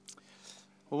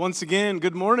Well, once again,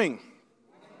 good morning.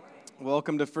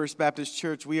 Welcome to First Baptist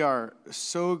Church. We are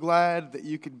so glad that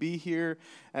you could be here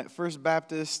at First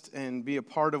Baptist and be a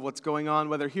part of what's going on,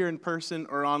 whether here in person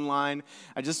or online.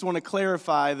 I just want to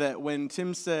clarify that when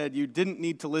Tim said you didn't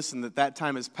need to listen, that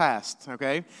time has passed,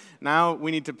 okay? Now we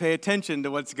need to pay attention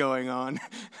to what's going on.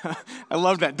 I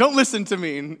love that. Don't listen to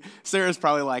me. And Sarah's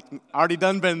probably like, already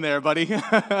done been there, buddy.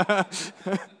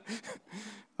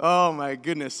 Oh, my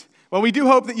goodness. Well, we do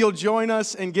hope that you'll join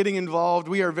us in getting involved.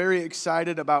 We are very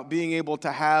excited about being able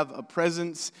to have a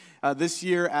presence this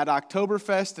year at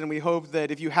Oktoberfest, and we hope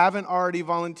that if you haven't already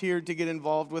volunteered to get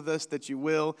involved with us, that you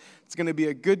will. It's going to be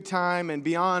a good time, and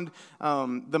beyond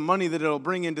the money that it'll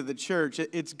bring into the church,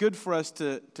 it's good for us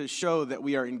to show that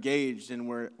we are engaged and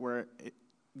we're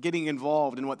getting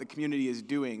involved in what the community is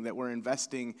doing, that we're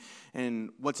investing in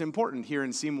what's important here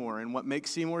in Seymour and what makes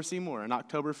Seymour Seymour, and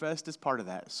Oktoberfest is part of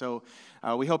that. So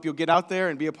we hope you'll get out there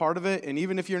and be a part of it, and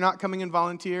even if you're not coming and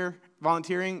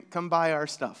volunteering, come buy our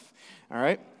stuff, all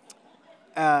right?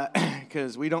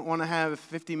 Because we don't want to have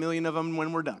 50 million of them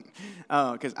when we're done,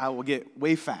 because I will get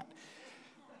way fat.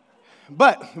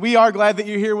 But we are glad that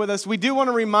you're here with us. We do want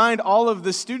to remind all of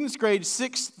the students grades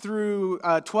 6 through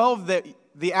 12 that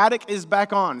the attic is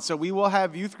back on, so we will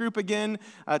have youth group again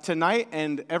tonight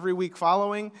and every week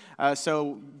following.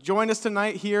 So join us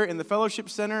tonight here in the Fellowship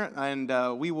Center,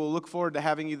 and we will look forward to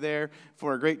having you there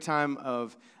for a great time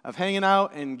of hanging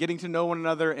out and getting to know one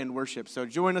another and worship. So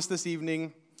join us this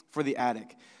evening for the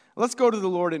attic. Let's go to the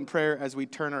Lord in prayer as we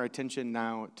turn our attention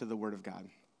now to the Word of God.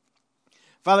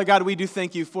 Father God, we do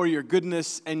thank you for your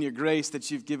goodness and your grace that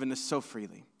you've given us so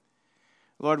freely.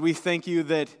 Lord, we thank you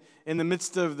that in the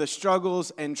midst of the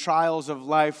struggles and trials of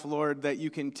life, Lord, that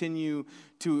you continue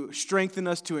to strengthen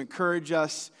us, to encourage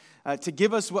us, to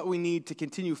give us what we need to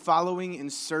continue following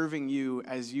and serving you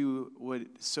as you would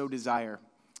so desire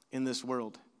in this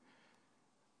world.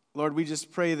 Lord, we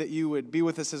just pray that you would be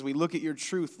with us as we look at your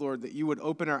truth, Lord, that you would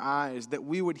open our eyes, that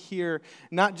we would hear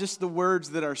not just the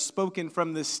words that are spoken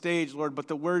from this stage, Lord, but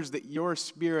the words that your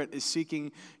Spirit is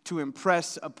seeking to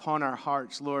impress upon our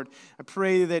hearts, Lord. I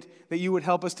pray that you would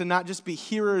help us to not just be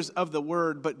hearers of the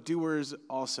word, but doers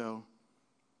also.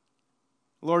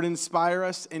 Lord, inspire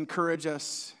us, encourage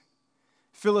us,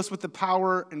 fill us with the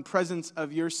power and presence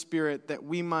of your Spirit that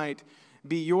we might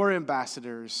be your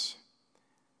ambassadors,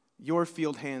 your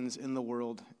field hands in the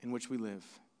world in which we live.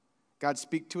 God,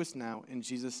 speak to us now in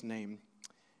Jesus' name.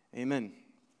 Amen.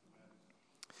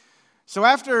 So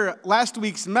after last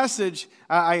week's message,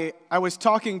 I was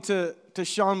talking to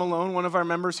Sean Malone, one of our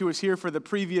members who was here for the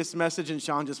previous message, and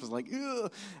Sean just was like,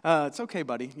 it's okay,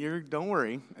 buddy. Don't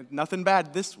worry. Nothing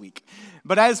bad this week.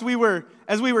 But as we were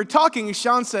talking,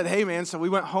 Sean said, hey, man, so we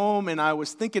went home, and I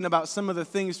was thinking about some of the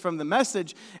things from the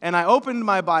message, and I opened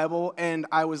my Bible, and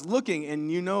I was looking,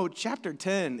 and chapter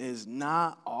 10 is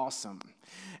not awesome.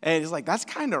 And he's like, that's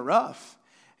kind of rough.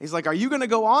 He's like, are you going to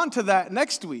go on to that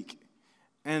next week?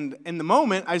 And in the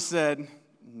moment, I said,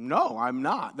 no, I'm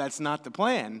not. That's not the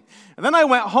plan. And then I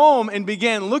went home and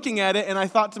began looking at it, and I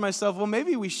thought to myself, well,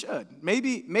 maybe we should.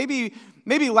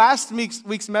 Maybe last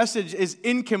week's message is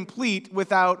incomplete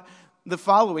without the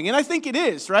following. And I think it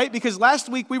is, right? Because last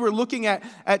week we were looking at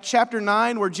chapter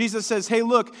 9 where Jesus says, hey,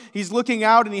 look, he's looking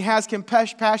out and he has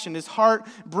compassion. His heart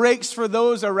breaks for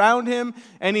those around him,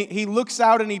 and he looks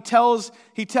out and he tells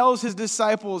his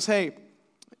disciples, hey,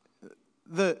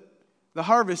 the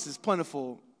harvest is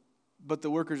plentiful, but the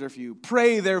workers are few.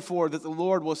 Pray, therefore, that the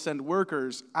Lord will send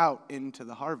workers out into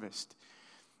the harvest.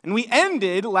 And we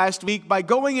ended last week by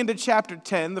going into chapter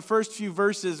 10, the first few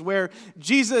verses, where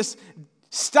Jesus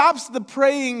stops the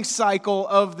praying cycle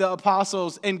of the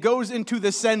apostles and goes into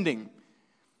the sending,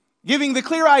 giving the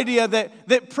clear idea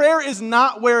that prayer is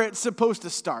not where it's supposed to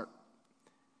start.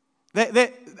 That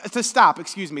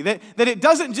it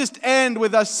doesn't just end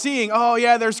with us seeing, oh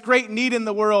yeah, there's great need in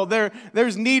the world.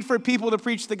 There's need for people to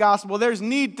preach the gospel. There's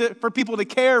need for people to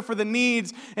care for the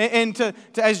needs and to,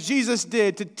 as Jesus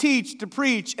did, to teach, to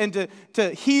preach, and to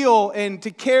heal and to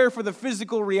care for the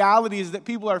physical realities that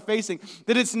people are facing.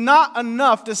 That it's not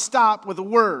enough to stop with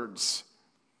words.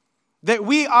 That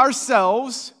we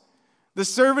ourselves, the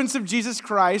servants of Jesus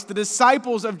Christ, the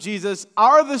disciples of Jesus,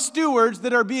 are the stewards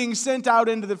that are being sent out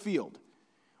into the field.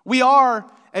 We are,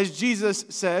 as Jesus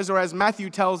says, or as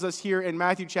Matthew tells us here in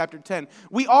Matthew chapter 10,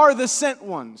 we are the sent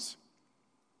ones.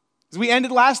 As we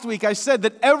ended last week, I said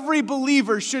that every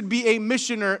believer should be a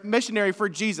missionary for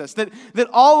Jesus, that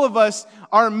all of us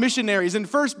are missionaries, and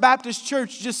First Baptist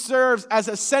Church just serves as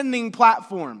a sending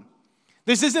platform.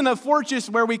 This isn't a fortress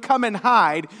where we come and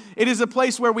hide. It is a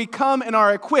place where we come and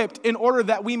are equipped in order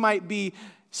that we might be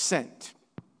sent.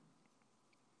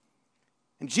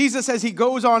 And Jesus, as he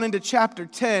goes on into chapter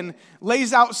 10,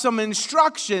 lays out some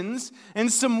instructions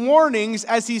and some warnings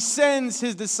as he sends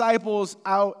his disciples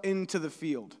out into the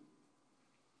field.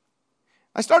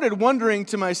 I started wondering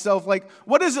to myself,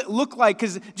 what does it look like?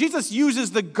 Because Jesus uses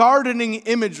the gardening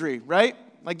imagery, right?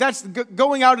 That's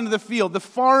going out into the field, the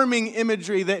farming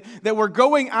imagery, that we're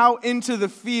going out into the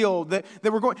field, that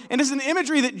we're going, and it's an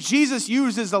imagery that Jesus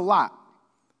uses a lot.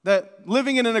 That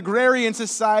living in an agrarian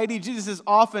society, Jesus is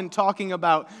often talking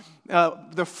about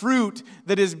the fruit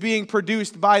that is being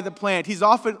produced by the plant. He's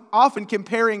often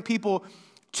comparing people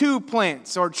to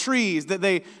plants or trees, that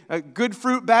they good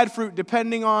fruit, bad fruit,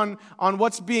 depending on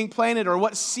what's being planted or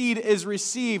what seed is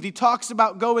received. He talks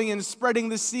about going and spreading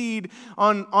the seed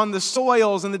on the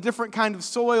soils and the different kind of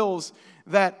soils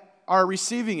that are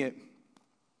receiving it.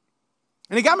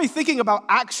 And it got me thinking about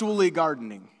actually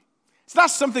gardening. It's not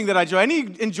something that I enjoy. I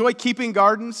enjoy keeping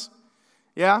gardens.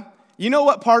 Yeah? You know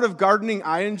what part of gardening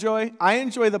I enjoy? I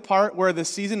enjoy the part where the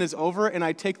season is over and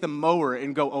I take the mower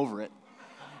and go over it.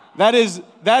 That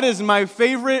is my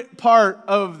favorite part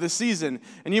of the season.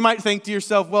 And you might think to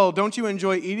yourself, well, don't you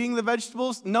enjoy eating the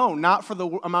vegetables? No, not for the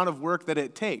amount of work that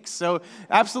it takes. So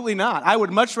absolutely not. I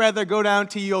would much rather go down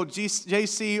to your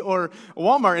JC or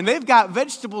Walmart, and they've got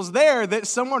vegetables there that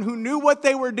someone who knew what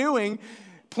they were doing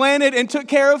planted and took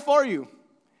care of for you.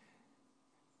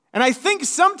 And I think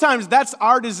sometimes that's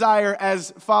our desire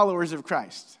as followers of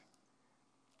Christ.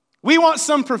 We want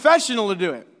some professional to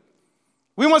do it.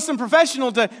 We want some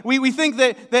professional to, we think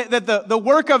that the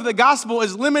work of the gospel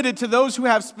is limited to those who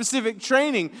have specific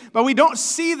training, but we don't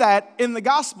see that in the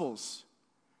gospels.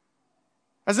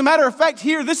 As a matter of fact,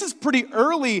 here, this is pretty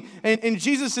early in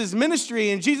Jesus'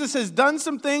 ministry, and Jesus has done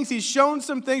some things, he's shown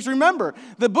some things. Remember,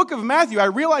 the book of Matthew, I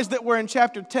realize that we're in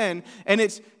chapter 10, and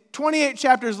it's 28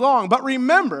 chapters long, but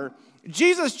remember,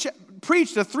 Jesus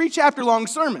preached a 3-chapter-long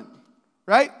sermon,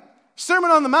 right? Sermon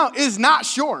on the Mount is not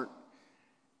short.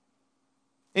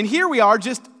 And here we are,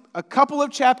 just a couple of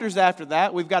chapters after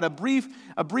that. We've got a brief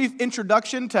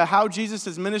introduction to how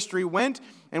Jesus' ministry went,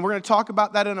 and we're going to talk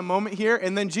about that in a moment here.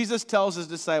 And then Jesus tells his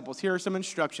disciples, here are some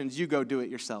instructions. You go do it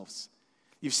yourselves.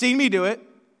 You've seen me do it.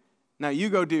 Now you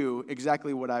go do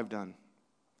exactly what I've done.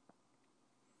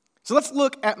 So let's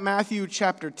look at Matthew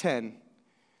chapter 10,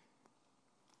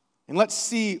 and let's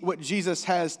see what Jesus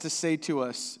has to say to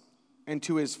us and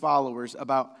to his followers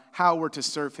about how we're to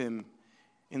serve him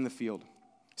in the field.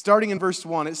 Starting in verse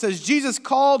 1, it says, Jesus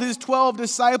called his 12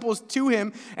 disciples to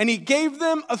him, and he gave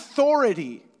them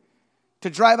authority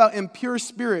to drive out impure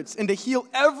spirits and to heal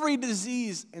every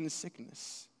disease and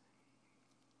sickness.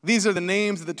 These are the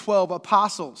names of the 12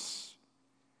 apostles.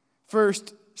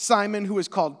 First, Simon, who is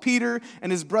called Peter,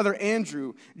 and his brother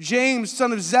Andrew, James,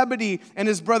 son of Zebedee, and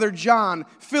his brother John,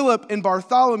 Philip and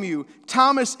Bartholomew,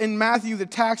 Thomas and Matthew the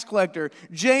tax collector,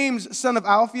 James, son of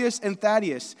Alphaeus and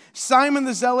Thaddeus, Simon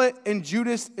the zealot, and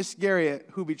Judas Iscariot,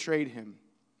 who betrayed him.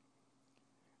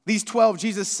 These 12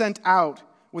 Jesus sent out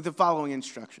with the following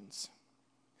instructions.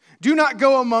 Do not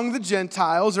go among the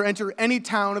Gentiles or enter any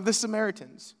town of the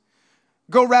Samaritans.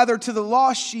 Go rather to the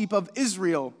lost sheep of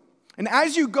Israel. And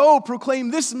as you go, proclaim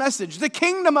this message: the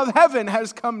kingdom of heaven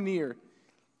has come near.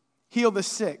 Heal the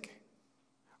sick,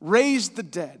 raise the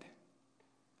dead,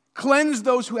 cleanse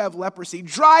those who have leprosy,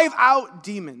 drive out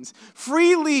demons.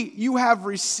 Freely you have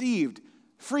received,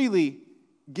 freely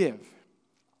give.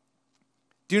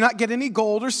 Do not get any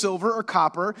gold or silver or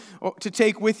copper to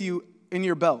take with you in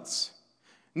your belts.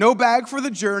 No bag for the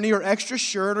journey or extra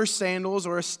shirt or sandals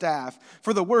or a staff,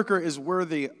 for the worker is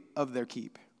worthy of their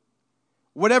keep.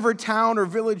 Whatever town or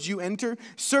village you enter,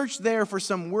 search there for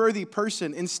some worthy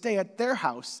person and stay at their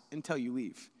house until you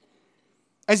leave.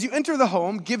 As you enter the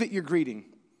home, give it your greeting.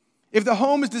 If the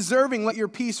home is deserving, let your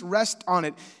peace rest on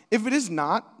it. If it is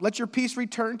not, let your peace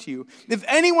return to you. If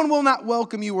anyone will not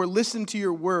welcome you or listen to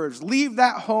your words, leave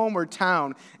that home or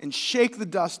town and shake the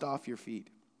dust off your feet.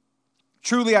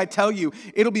 Truly, I tell you,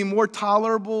 it'll be more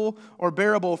tolerable or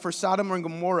bearable for Sodom and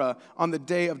Gomorrah on the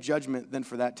day of judgment than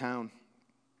for that town.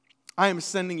 I am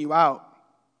sending you out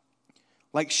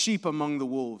like sheep among the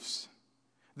wolves.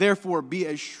 Therefore, be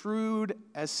as shrewd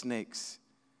as snakes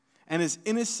and as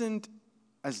innocent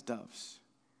as doves.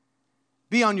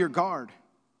 Be on your guard.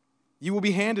 You will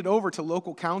be handed over to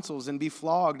local councils and be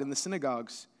flogged in the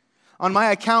synagogues. On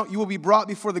my account, you will be brought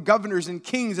before the governors and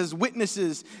kings as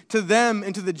witnesses to them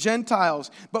and to the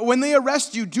Gentiles. But when they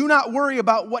arrest you, do not worry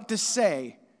about what to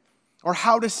say or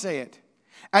how to say it.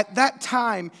 At that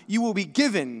time, you will be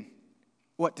given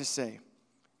what to say.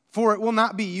 For it will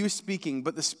not be you speaking,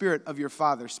 but the Spirit of your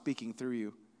Father speaking through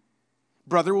you.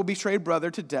 Brother will betray brother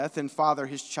to death, and father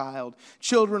his child.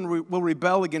 Children will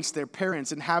rebel against their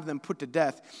parents and have them put to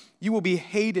death. You will be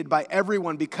hated by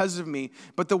everyone because of me,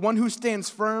 but the one who stands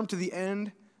firm to the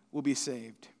end will be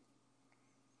saved.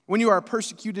 When you are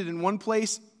persecuted in one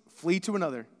place, flee to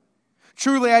another.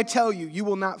 Truly, I tell you, you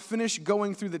will not finish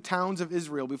going through the towns of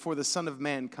Israel before the Son of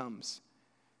Man comes.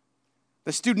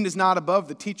 The student is not above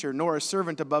the teacher, nor a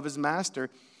servant above his master.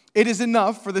 It is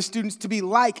enough for the students to be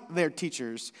like their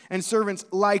teachers and servants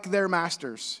like their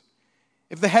masters.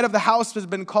 If the head of the house has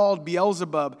been called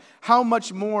Beelzebub, how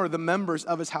much more the members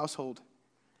of his household?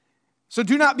 So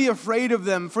do not be afraid of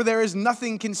them, for there is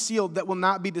nothing concealed that will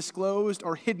not be disclosed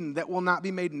or hidden that will not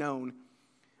be made known.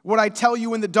 What I tell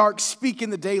you in the dark, speak in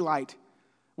the daylight.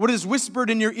 What is whispered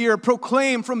in your ear,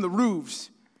 proclaim from the roofs.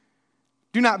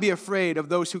 Do not be afraid of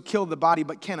those who kill the body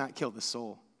but cannot kill the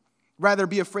soul. Rather,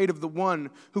 be afraid of the one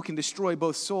who can destroy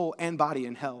both soul and body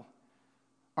in hell.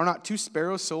 Are not 2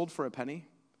 sparrows sold for a penny?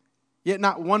 Yet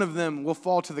not one of them will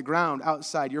fall to the ground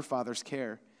outside your Father's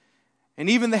care. And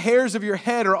even the hairs of your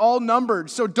head are all numbered,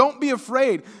 so don't be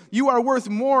afraid. You are worth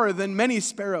more than many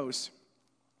sparrows.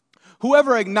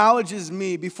 Whoever acknowledges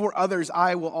me before others,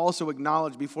 I will also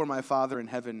acknowledge before my Father in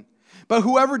heaven. But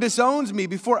whoever disowns me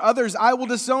before others, I will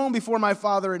disown before my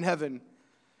Father in heaven.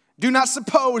 Do not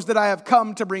suppose that I have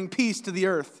come to bring peace to the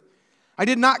earth. I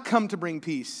did not come to bring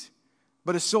peace,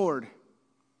 but a sword.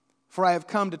 For I have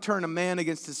come to turn a man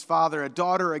against his father, a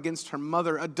daughter against her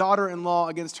mother, a daughter-in-law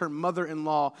against her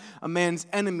mother-in-law. A man's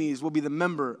enemies will be the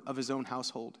member of his own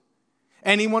household.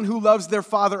 Anyone who loves their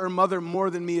father or mother more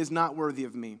than me is not worthy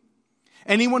of me.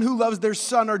 Anyone who loves their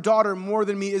son or daughter more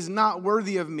than me is not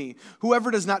worthy of me. Whoever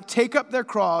does not take up their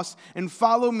cross and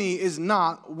follow me is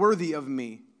not worthy of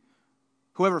me.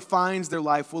 Whoever finds their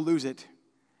life will lose it,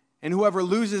 and whoever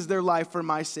loses their life for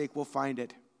my sake will find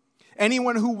it.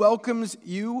 Anyone who welcomes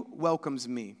you welcomes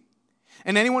me,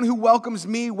 and anyone who welcomes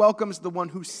me welcomes the one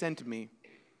who sent me.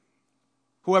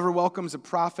 Whoever welcomes a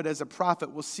prophet as a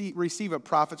prophet will receive a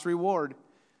prophet's reward,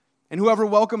 and whoever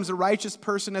welcomes a righteous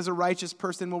person as a righteous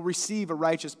person will receive a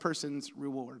righteous person's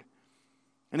reward.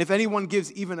 And if anyone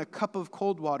gives even a cup of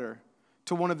cold water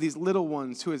to one of these little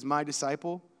ones who is my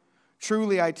disciple,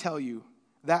 truly I tell you,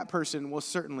 that person will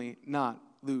certainly not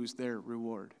lose their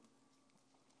reward.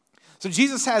 So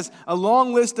Jesus has a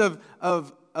long list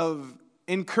of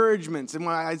encouragements, and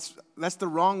that's the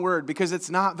wrong word because it's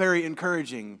not very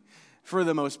encouraging for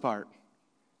the most part.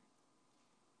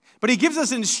 But he gives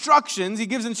us instructions. He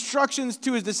gives instructions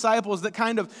to his disciples that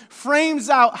kind of frames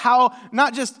out how,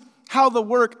 not just how the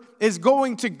work is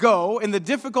going to go and the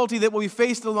difficulty that will be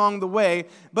faced along the way,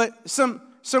 but some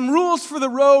rules for the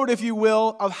road, if you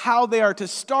will, of how they are to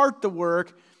start the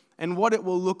work and what it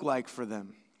will look like for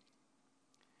them.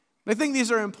 I think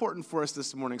these are important for us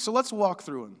this morning, so let's walk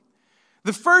through them.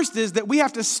 The first is that we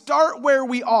have to start where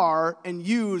we are and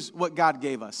use what God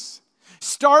gave us.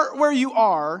 Start where you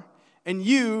are and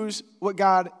use what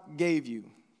God gave you.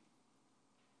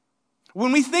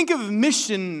 When we think of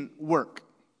mission work,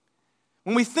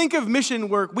 we think of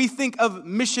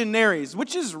missionaries,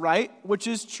 which is right, which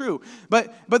is true.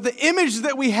 But the image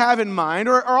that we have in mind,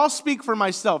 or I'll speak for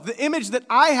myself, the image that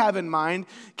I have in mind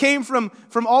came from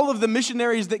all of the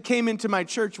missionaries that came into my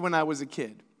church when I was a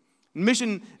kid.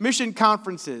 Mission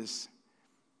conferences.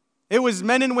 It was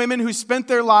men and women who spent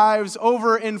their lives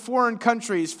over in foreign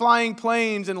countries, flying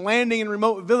planes and landing in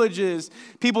remote villages,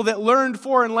 people that learned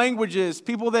foreign languages,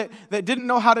 people that didn't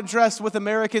know how to dress with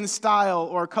American style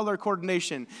or color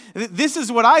coordination. This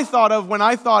is what I thought of when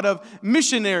I thought of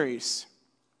missionaries.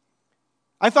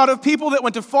 I thought of people that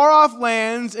went to far-off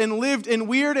lands and lived in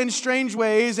weird and strange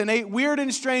ways and ate weird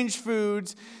and strange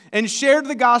foods and shared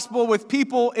the gospel with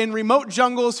people in remote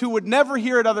jungles who would never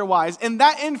hear it otherwise. And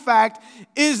that, in fact,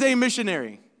 is a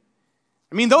missionary.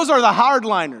 I mean, those are the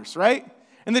hardliners, right?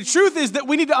 And the truth is that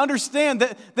we need to understand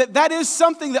that is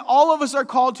something that all of us are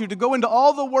called to go into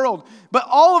all the world. But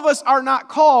all of us are not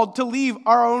called to leave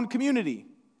our own community.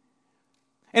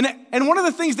 And one of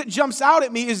the things that jumps out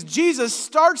at me is Jesus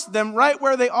starts them right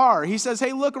where they are. He says,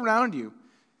 hey, look around you.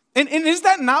 And is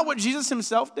that not what Jesus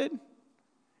himself did?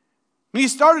 I mean, he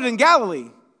started in Galilee.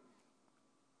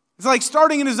 It's like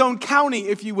starting in his own county,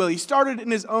 if you will. He started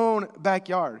in his own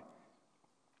backyard.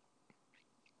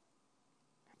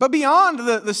 But beyond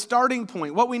the starting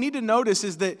point, what we need to notice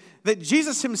is that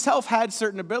Jesus himself had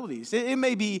certain abilities. It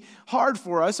may be hard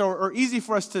for us or easy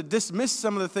for us to dismiss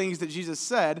some of the things that Jesus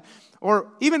said, or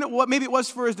even what maybe it was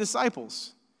for his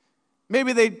disciples.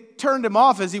 Maybe they turned him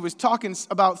off as he was talking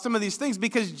about some of these things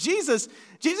because Jesus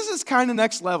is kind of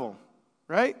next level,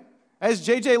 right? As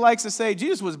JJ likes to say,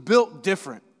 Jesus was built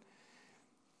different.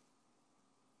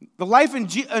 The life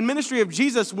and ministry of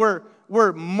Jesus were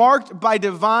marked by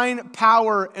divine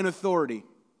power and authority.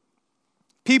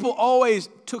 People always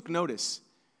took notice.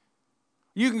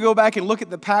 You can go back and look at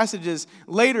the passages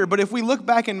later, but if we look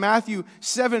back in Matthew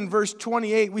 7, verse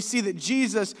 28, we see that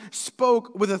Jesus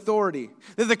spoke with authority.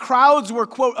 That the crowds were,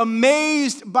 quote,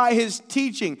 amazed by his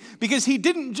teaching because he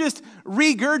didn't just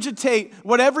regurgitate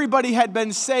what everybody had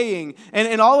been saying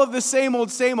and all of the same old,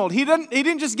 same old. He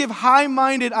didn't just give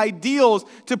high-minded ideals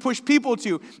to push people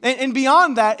to. And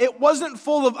beyond that, it wasn't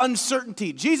full of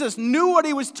uncertainty. Jesus knew what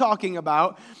he was talking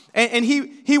about, and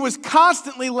he was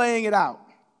constantly laying it out.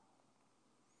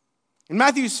 In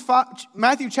Matthew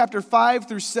chapter 5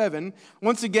 through 7,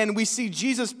 once again, we see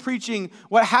Jesus preaching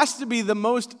what has to be the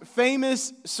most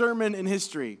famous sermon in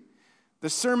history, the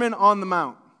Sermon on the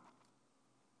Mount.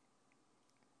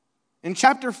 In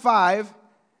chapter 5,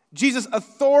 Jesus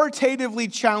authoritatively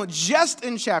challenges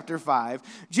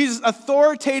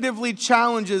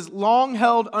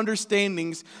long-held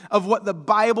understandings of what the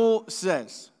Bible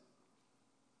says.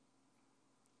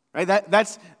 Right?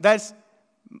 That's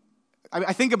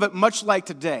I think of it much like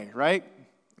today, right?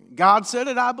 God said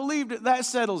it, I believed it, that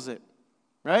settles it,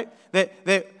 right? That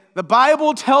the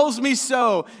Bible tells me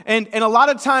so, and a lot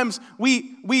of times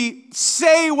we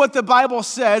say what the Bible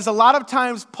says, a lot of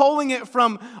times pulling it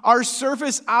from our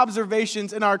surface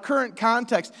observations in our current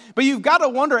context. But you've got to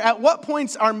wonder, at what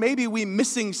points are maybe we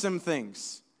missing some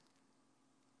things?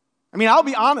 I mean, I'll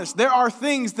be honest, there are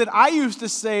things that I used to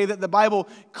say that the Bible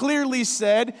clearly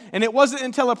said, and it wasn't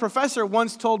until a professor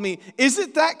once told me, is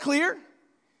it that clear?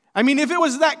 I mean, if it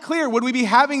was that clear, would we be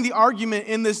having the argument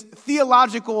in this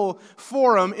theological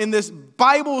forum, in this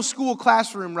Bible school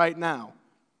classroom right now?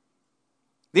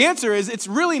 The answer is, it's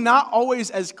really not always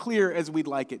as clear as we'd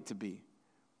like it to be.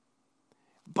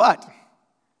 But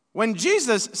when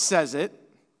Jesus says it,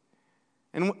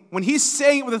 and when he's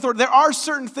saying it with authority, there are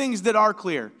certain things that are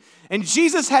clear. And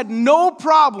Jesus had no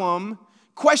problem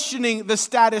questioning the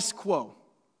status quo.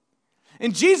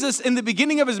 And Jesus, in the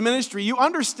beginning of his ministry, you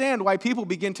understand why people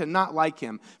begin to not like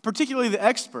him, particularly the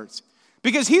experts.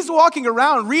 Because he's walking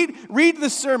around, read the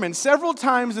sermon several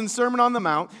times in Sermon on the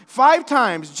Mount. 5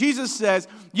 times, Jesus says,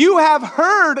 you have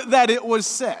heard that it was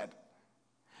said,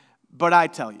 but I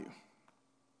tell you.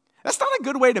 That's not a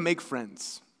good way to make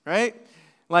friends, right?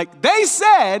 Like, they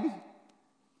said,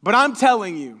 but I'm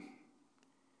telling you.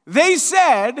 They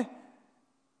said,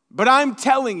 but I'm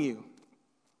telling you.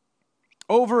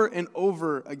 Over and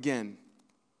over again.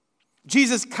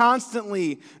 Jesus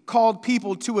constantly called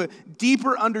people to a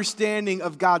deeper understanding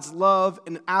of God's love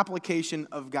and application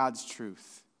of God's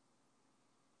truth.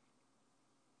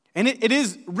 And it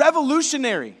is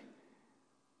revolutionary.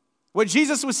 What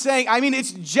Jesus was saying, I mean,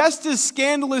 it's just as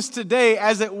scandalous today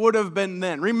as it would have been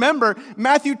then. Remember,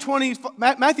 Matthew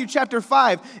chapter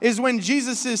 5 is when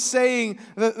Jesus is saying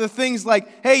the things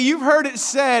like, hey, you've heard it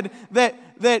said that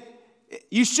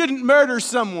you shouldn't murder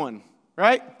someone,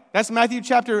 right? That's Matthew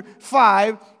chapter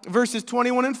 5, verses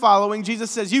 21 and following. Jesus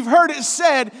says, you've heard it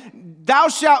said, thou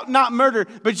shalt not murder.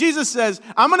 But Jesus says,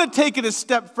 I'm going to take it a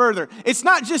step further. It's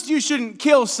not just you shouldn't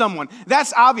kill someone.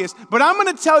 That's obvious. But I'm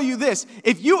going to tell you this.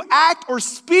 If you act or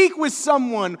speak with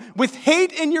someone with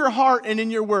hate in your heart and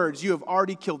in your words, you have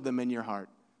already killed them in your heart.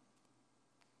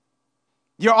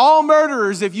 You're all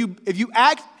murderers if you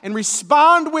act and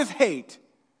respond with hate.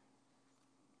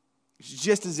 It's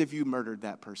just as if you murdered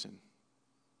that person.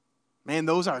 Man,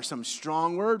 those are some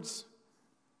strong words.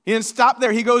 He didn't stop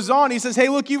there. He goes on. He says, hey,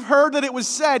 look, you've heard that it was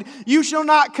said, you shall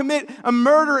not commit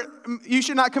you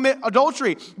should not commit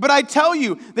adultery. But I tell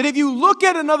you that if you look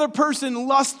at another person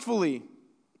lustfully,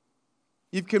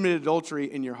 you've committed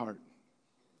adultery in your heart.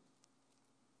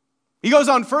 He goes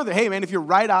on further. Hey, man, if your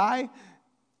right eye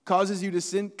causes you to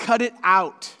sin, cut it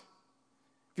out.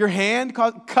 If your hand,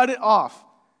 cut it off.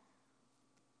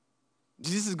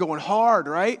 Jesus is going hard,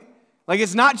 right? Like,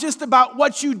 it's not just about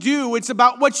what you do, it's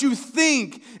about what you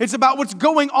think. It's about what's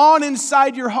going on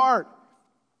inside your heart.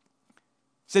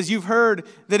 It says, you've heard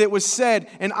that it was said,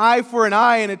 an eye for an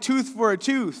eye and a tooth for a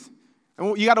tooth.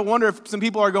 And you got to wonder if some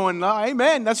people are going,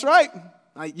 amen, that's right.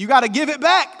 You got to give it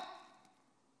back.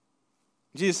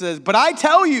 Jesus says, but I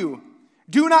tell you,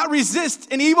 do not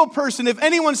resist an evil person. If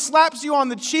anyone slaps you on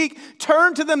the cheek,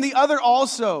 turn to them the other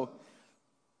also.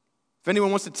 If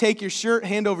anyone wants to take your shirt,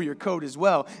 hand over your coat as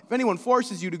well. If anyone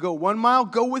forces you to go 1 mile,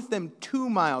 go with them 2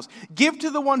 miles. Give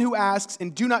to the one who asks,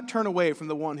 and do not turn away from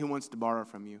the one who wants to borrow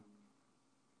from you.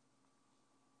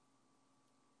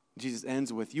 Jesus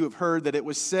ends with, you have heard that it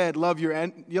was said, love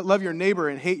your neighbor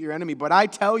and hate your enemy. But I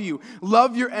tell you,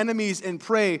 love your enemies and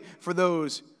pray for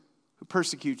those who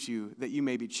persecute you, that you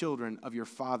may be children of your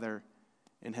Father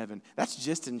in heaven. That's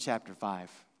just in chapter 5.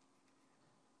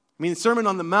 I mean, the Sermon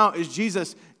on the Mount is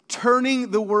Jesus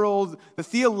turning the world, the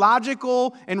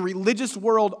theological and religious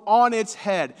world, on its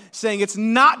head, saying it's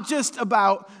not just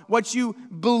about what you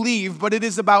believe, but it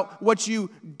is about what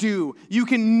you do. You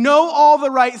can know all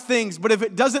the right things, but if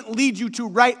it doesn't lead you to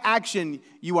right action,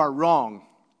 you are wrong.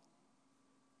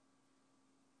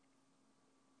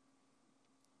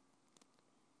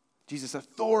 Jesus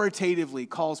authoritatively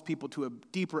calls people to a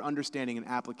deeper understanding and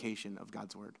application of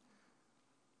God's word.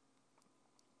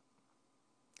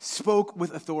 Spoke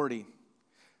with authority.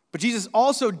 But Jesus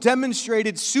also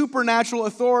demonstrated supernatural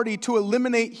authority to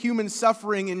eliminate human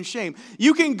suffering and shame.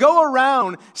 You can go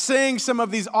around saying some of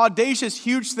these audacious,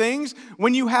 huge things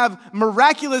when you have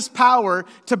miraculous power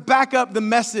to back up the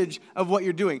message of what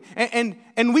you're doing. And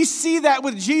we see that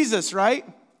with Jesus, right?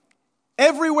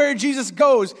 Everywhere Jesus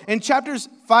goes, in chapters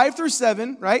 5 through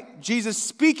 7, right? Jesus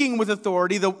speaking with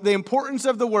authority, the importance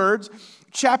of the words.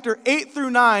 Chapter 8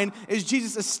 through 9 is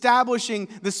Jesus establishing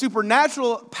the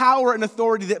supernatural power and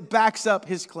authority that backs up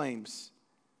his claims.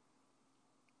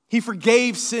 He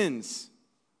forgave sins.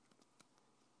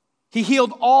 He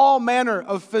healed all manner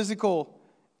of physical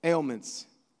ailments.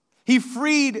 He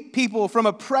freed people from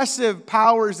oppressive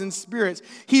powers and spirits.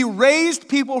 He raised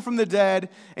people from the dead,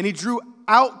 and he drew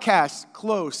outcasts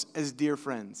close as dear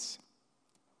friends.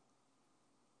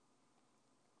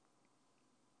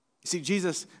 You see,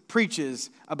 Jesus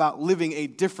preaches about living a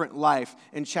different life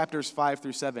in chapters 5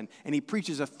 through 7. And he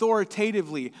preaches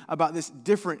authoritatively about this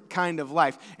different kind of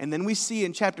life. And then we see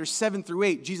in chapters 7 through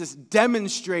 8, Jesus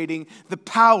demonstrating the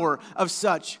power of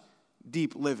such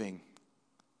deep living.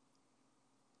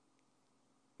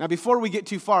 Now, before we get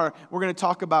too far, we're going to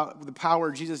talk about the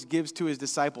power Jesus gives to his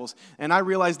disciples. And I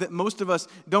realize that most of us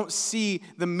don't see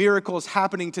the miracles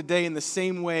happening today in the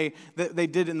same way that they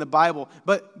did in the Bible.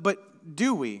 But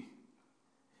do we?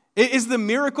 Is the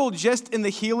miracle just in the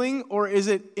healing, or is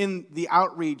it in the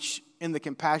outreach and the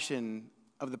compassion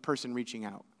of the person reaching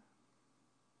out?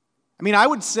 I mean, I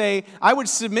would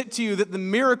submit to you that the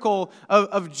miracle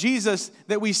of Jesus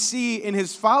that we see in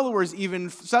his followers, even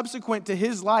subsequent to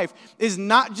his life, is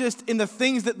not just in the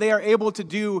things that they are able to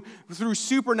do through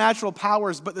supernatural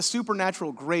powers, but the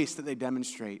supernatural grace that they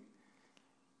demonstrate.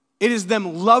 It is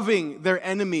them loving their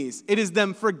enemies. It is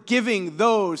them forgiving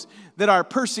those that are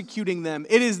persecuting them.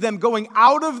 It is them going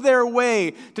out of their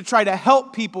way to try to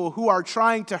help people who are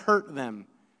trying to hurt them.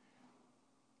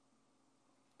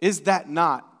 Is that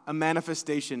not a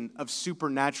manifestation of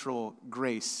supernatural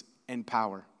grace and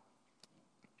power?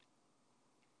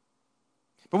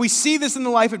 But we see this in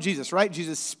the life of Jesus, right?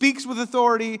 Jesus speaks with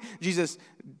authority. Jesus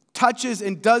touches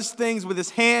and does things with his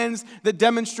hands that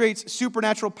demonstrates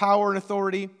supernatural power and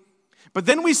authority. But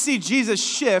then we see Jesus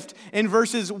shift in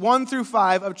verses 1 through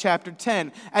 5 of chapter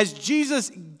 10. As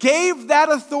Jesus gave that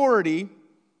authority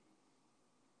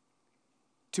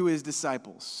to his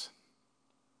disciples.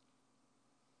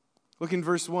 Look in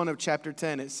verse 1 of chapter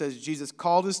 10. It says, Jesus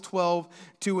called his 12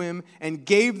 to him and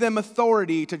gave them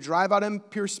authority to drive out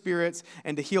impure spirits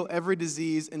and to heal every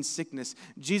disease and sickness.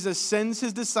 Jesus sends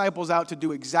his disciples out to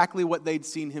do exactly what they'd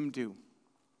seen him do.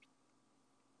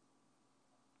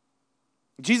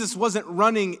 Jesus wasn't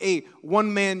running a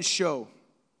one-man show.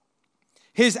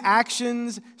 His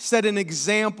actions set an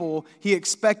example he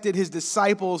expected his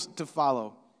disciples to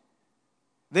follow.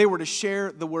 They were to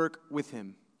share the work with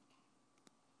him.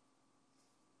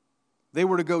 They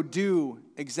were to go do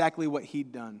exactly what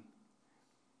he'd done.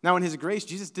 Now, in his grace,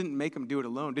 Jesus didn't make them do it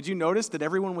alone. Did you notice that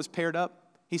everyone was paired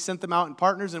up? He sent them out in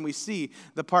partners, and we see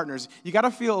the partners. You got to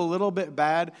feel a little bit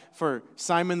bad for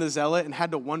Simon the Zealot and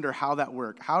had to wonder how that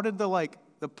worked. How did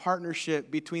the partnership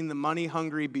between the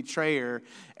money-hungry betrayer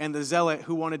and the zealot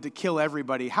who wanted to kill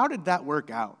everybody, how did that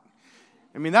work out?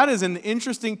 I mean, that is an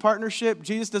interesting partnership.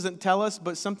 Jesus doesn't tell us,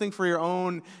 but something for your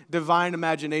own divine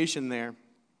imagination there.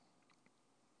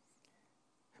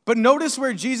 But notice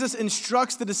where Jesus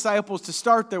instructs the disciples to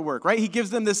start their work, right? He gives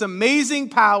them this amazing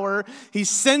power. He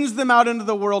sends them out into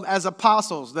the world as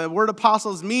apostles. The word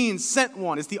apostles means sent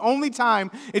one. It's the only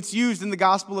time it's used in the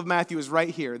Gospel of Matthew is right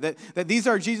here, that these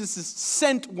are Jesus'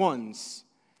 sent ones.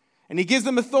 And he gives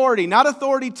them authority, not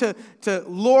authority to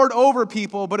lord over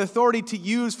people, but authority to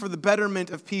use for the betterment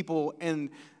of people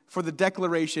and for the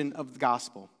declaration of the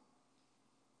gospel.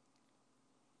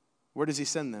 Where does he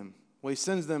send them? Well, he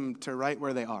sends them to right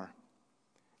where they are.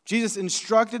 Jesus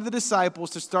instructed the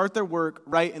disciples to start their work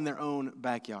right in their own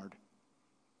backyard.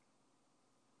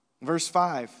 Verse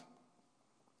 5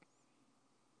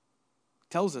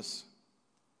 tells us,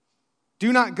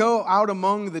 do not go out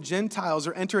among the Gentiles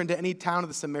or enter into any town of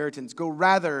the Samaritans. Go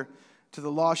rather to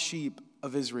the lost sheep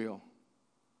of Israel.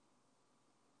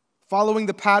 Following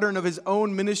the pattern of his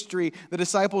own ministry, the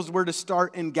disciples were to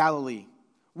start in Galilee,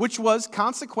 which was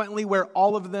consequently where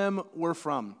all of them were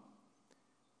from.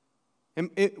 And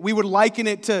we would liken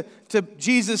it to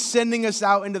Jesus sending us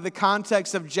out into the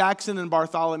context of Jackson and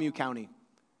Bartholomew County.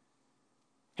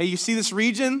 Hey, you see this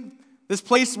region? This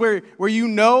place where you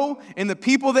know, and the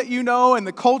people that you know, and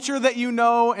the culture that you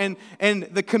know, and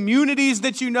the communities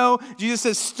that you know. Jesus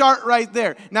says, start right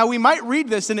there. Now, we might read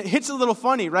this, and it hits a little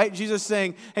funny, right? Jesus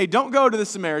saying, hey, don't go to the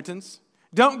Samaritans.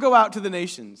 Don't go out to the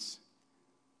nations.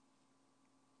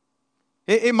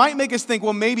 It might make us think,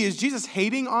 well, maybe is Jesus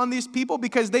hating on these people?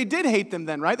 Because they did hate them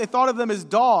then, right? They thought of them as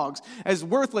dogs, as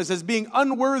worthless, as being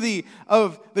unworthy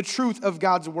of the truth of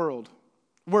God's word.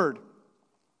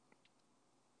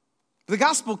 The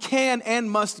gospel can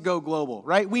and must go global,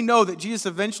 right? We know that Jesus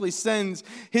eventually sends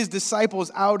his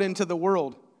disciples out into the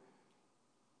world.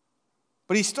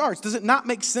 But he starts. Does it not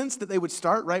make sense that they would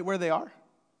start right where they are?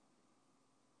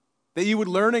 That you would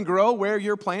learn and grow where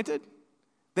you're planted?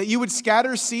 That you would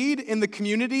scatter seed in the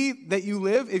community that you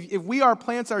live? If we are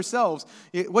plants ourselves,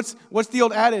 what's the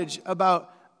old adage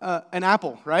about an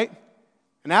apple, right?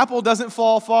 An apple doesn't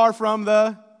fall far from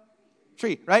the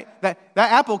tree, right? That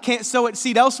apple can't sow its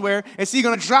seed elsewhere. It's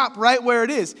going to drop right where it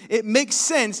is. It makes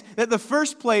sense that the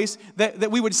first place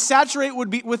that we would saturate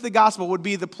with the gospel would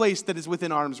be the place that is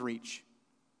within arm's reach.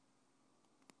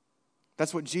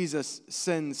 That's what Jesus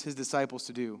sends his disciples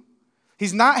to do.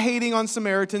 He's not hating on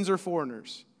Samaritans or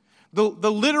foreigners.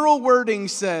 The literal wording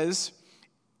says,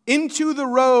 into the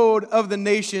road of the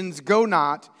nations go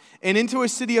not, and into a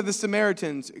city of the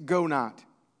Samaritans go not.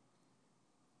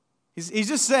 He's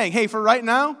just saying, hey, for right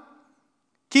now,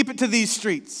 keep it to these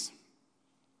streets.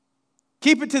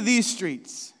 Keep it to these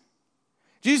streets.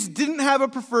 Jesus didn't have a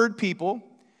preferred people.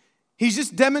 He's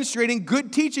just demonstrating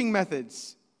good teaching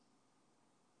methods.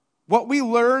 What we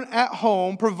learn at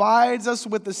home provides us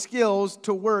with the skills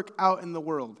to work out in the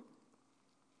world.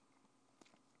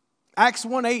 Acts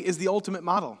 1:8 is the ultimate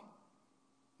model.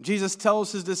 Jesus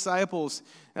tells his disciples,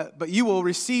 but you will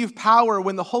receive power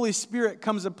when the Holy Spirit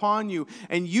comes upon you,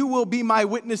 and you will be my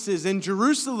witnesses in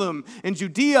Jerusalem, and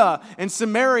Judea, and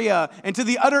Samaria, and to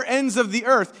the utter ends of the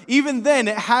earth. Even then,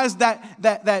 it has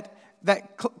that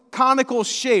conical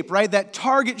shape, right? That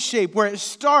target shape where it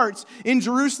starts in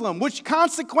Jerusalem, which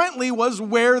consequently was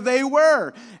where they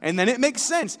were. And then it makes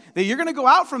sense that you're going to go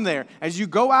out from there. As you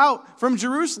go out from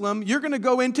Jerusalem, you're going to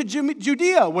go into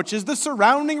Judea, which is the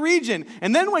surrounding region.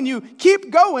 And then when you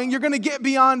keep going, you're going to get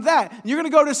beyond that. You're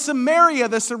going to go to Samaria,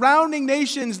 the surrounding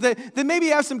nations that maybe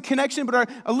have some connection but are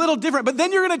a little different. But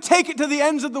then you're going to take it to the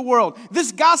ends of the world.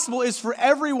 This gospel is for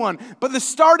everyone, but the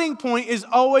starting point is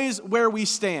always where we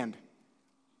stand.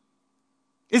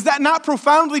 Is that not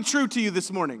profoundly true to you this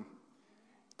morning?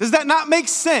 Does that not make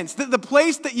sense that the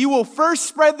place that you will first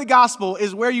spread the gospel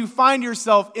is where you find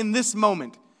yourself in this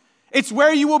moment? It's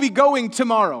where you will be going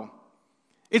tomorrow.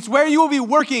 It's where you will be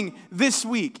working this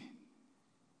week.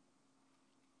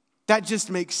 That just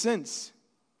makes sense.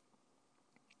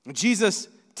 Jesus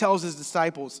tells his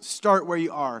disciples, start where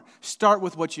you are. Start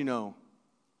with what you know.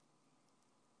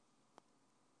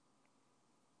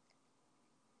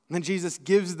 And then Jesus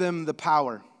gives them the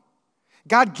power.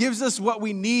 God gives us what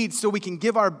we need so we can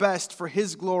give our best for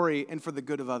his glory and for the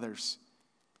good of others.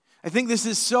 I think this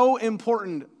is so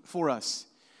important for us.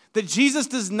 That Jesus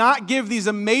does not give these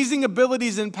amazing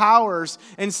abilities and powers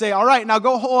and say, all right, now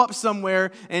go hole up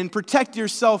somewhere and protect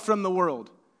yourself from the world.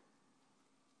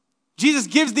 Jesus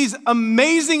gives these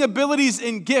amazing abilities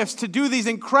and gifts to do these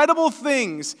incredible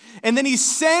things, and then he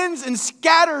sends and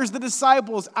scatters the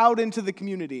disciples out into the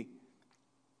community.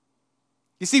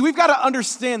 You see, we've got to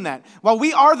understand that. While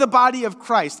we are the body of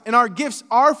Christ and our gifts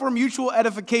are for mutual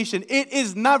edification, it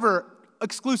is never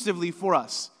exclusively for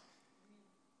us.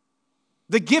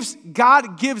 The gifts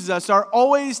God gives us are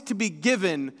always to be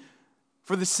given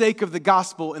for the sake of the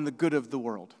gospel and the good of the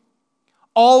world.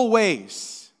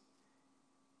 Always.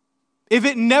 If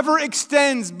it never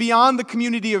extends beyond the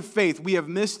community of faith, we have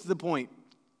missed the point.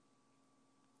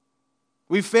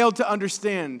 We've failed to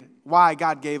understand why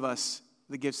God gave us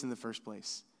the gifts in the first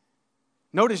place.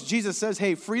 Notice Jesus says,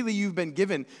 hey, freely you've been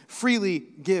given, freely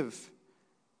give.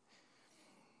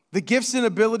 The gifts and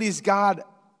abilities God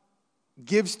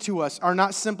gives to us are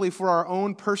not simply for our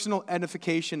own personal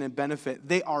edification and benefit.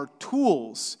 They are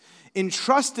tools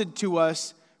entrusted to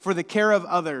us for the care of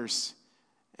others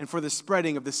and for the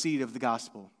spreading of the seed of the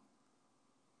gospel.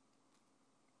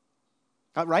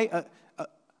 Right?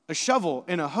 A shovel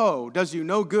and a hoe does you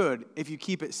no good if you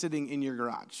keep it sitting in your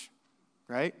garage.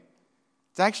 Right?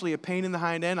 It's actually a pain in the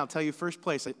hind end. I'll tell you first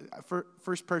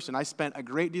person. I spent a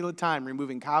great deal of time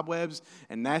removing cobwebs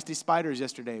and nasty spiders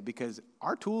yesterday because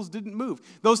our tools didn't move.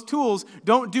 Those tools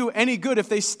don't do any good if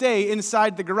they stay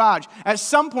inside the garage. At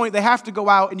some point, they have to go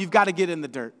out, and you've got to get in the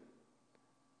dirt.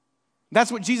 That's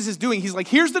what Jesus is doing. He's like,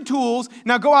 here's the tools,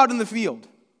 now go out in the field.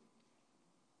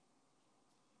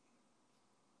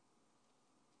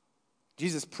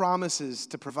 Jesus promises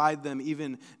to provide them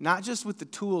even not just with the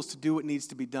tools to do what needs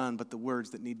to be done, but the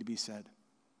words that need to be said.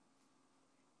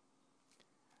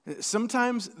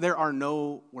 Sometimes there are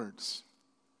no words.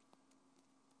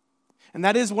 And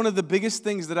that is one of the biggest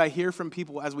things that I hear from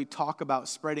people as we talk about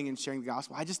spreading and sharing the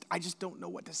gospel. I just don't know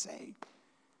what to say.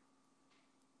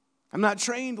 I'm not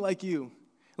trained like you.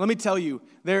 Let me tell you,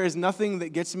 there is nothing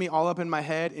that gets me all up in my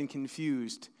head and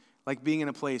confused like being in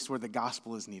a place where the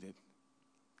gospel is needed.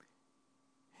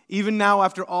 Even now,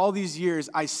 after all these years,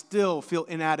 I still feel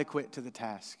inadequate to the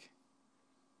task.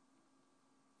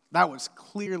 That was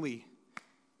clearly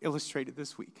illustrated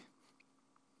this week.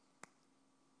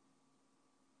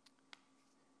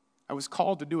 I was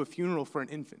called to do a funeral for an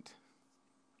infant.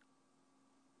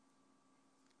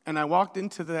 And I walked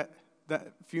into that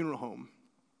funeral home.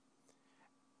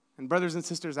 And brothers and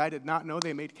sisters, I did not know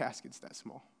they made caskets that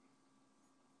small.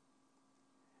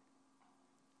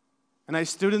 And I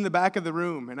stood in the back of the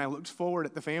room and I looked forward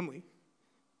at the family,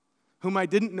 whom I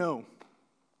didn't know.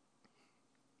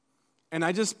 And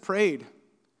I just prayed,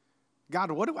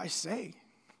 God, what do I say?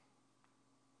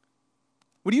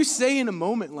 What do you say in a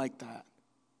moment like that?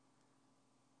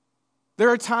 There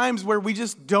are times where we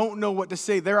just don't know what to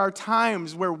say. There are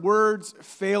times where words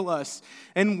fail us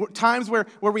and times where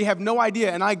we have no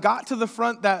idea. And I got to the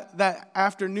front that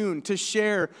afternoon to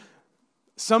share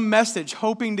some message,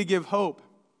 hoping to give hope.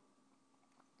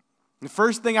 The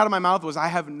first thing out of my mouth was, I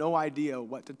have no idea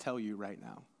what to tell you right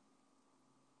now.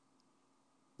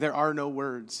 There are no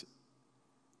words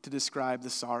to describe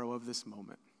the sorrow of this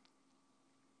moment.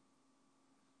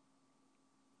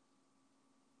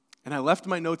 And I left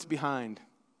my notes behind,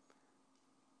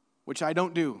 which I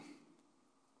don't do.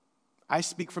 I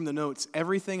speak from the notes.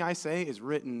 Everything I say is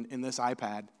written in this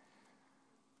iPad.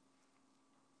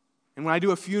 And when I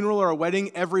do a funeral or a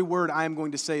wedding, every word I am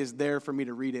going to say is there for me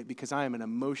to read it because I am an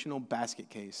emotional basket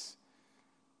case.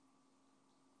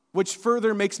 Which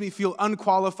further makes me feel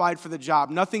unqualified for the job.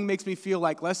 Nothing makes me feel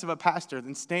like less of a pastor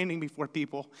than standing before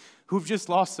people who've just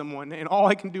lost someone, and all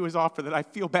I can do is offer that I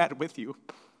feel bad with you.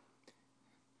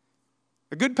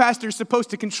 A good pastor is supposed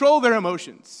to control their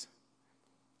emotions,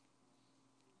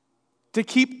 to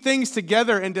keep things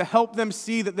together and to help them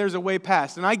see that there's a way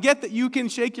past. And I get that you can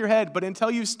shake your head, but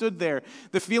until you've stood there,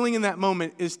 the feeling in that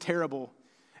moment is terrible.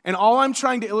 And all I'm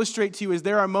trying to illustrate to you is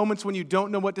there are moments when you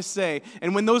don't know what to say.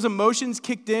 And when those emotions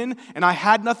kicked in and I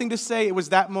had nothing to say, it was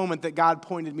that moment that God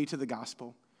pointed me to the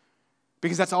gospel.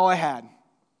 Because that's all I had.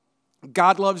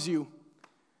 God loves you.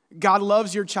 God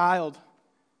loves your child.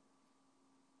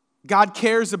 God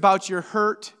cares about your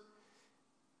hurt.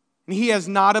 And He has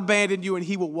not abandoned you, and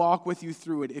He will walk with you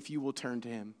through it if you will turn to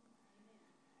Him.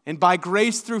 And by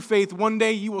grace through faith, one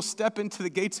day you will step into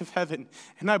the gates of heaven,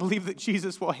 and I believe that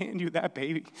Jesus will hand you that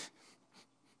baby.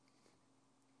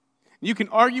 You can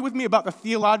argue with me about the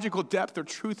theological depth or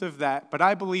truth of that, but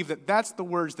I believe that that's the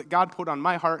words that God put on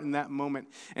my heart in that moment.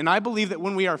 And I believe that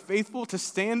when we are faithful to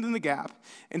stand in the gap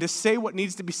and to say what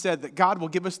needs to be said, that God will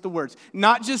give us the words.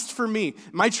 Not just for me.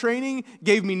 My training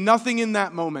gave me nothing in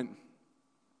that moment.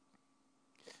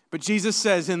 But Jesus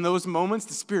says in those moments,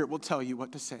 the Spirit will tell you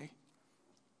what to say.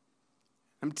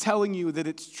 I'm telling you that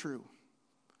it's true.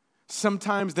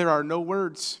 Sometimes there are no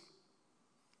words.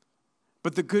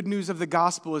 But the good news of the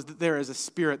gospel is that there is a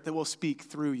Spirit that will speak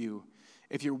through you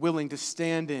if you're willing to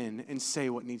stand in and say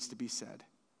what needs to be said.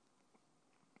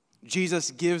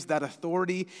 Jesus gives that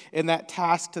authority and that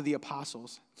task to the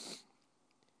apostles.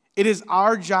 It is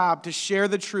our job to share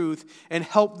the truth and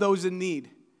help those in need.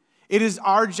 It is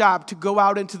our job to go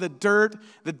out into the dirt,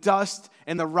 the dust,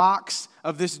 and the rocks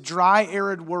of this dry,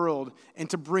 arid world and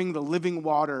to bring the living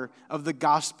water of the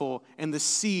gospel and the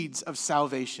seeds of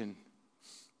salvation.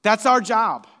 That's our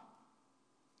job.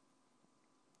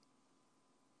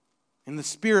 And the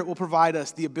Spirit will provide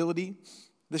us the ability,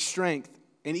 the strength,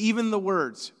 and even the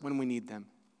words when we need them.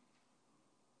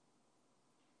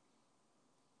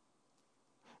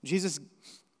 Jesus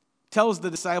tells the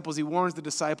disciples, He warns the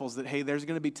disciples that, hey, there's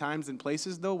going to be times and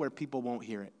places, though, where people won't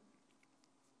hear it.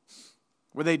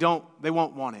 Where they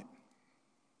won't want it.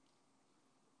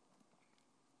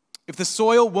 If the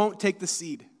soil won't take the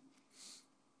seed,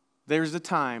 there's a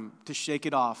time to shake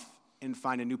it off and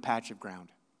find a new patch of ground.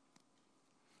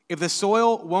 If the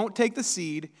soil won't take the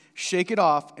seed, shake it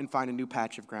off and find a new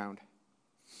patch of ground.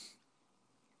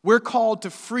 We're called to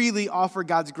freely offer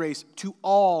God's grace to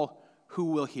all who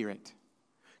will hear it,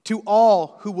 to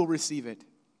all who will receive it.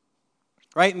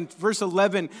 Right? In verse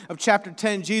 11 of chapter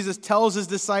 10, Jesus tells his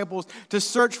disciples to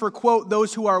search for, quote,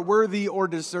 those who are worthy or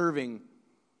deserving.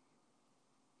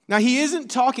 Now, he isn't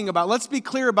talking about, let's be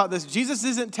clear about this, Jesus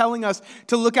isn't telling us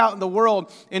to look out in the world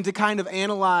and to kind of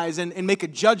analyze and make a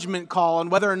judgment call on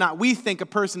whether or not we think a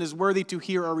person is worthy to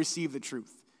hear or receive the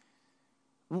truth.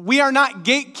 We are not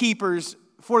gatekeepers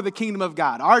for the kingdom of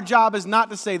God. Our job is not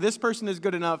to say this person is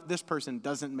good enough, this person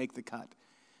doesn't make the cut.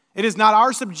 It is not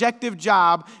our subjective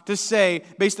job to say,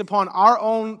 based upon our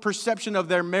own perception of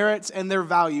their merits and their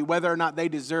value, whether or not they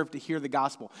deserve to hear the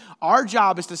gospel. Our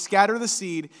job is to scatter the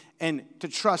seed and to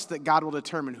trust that God will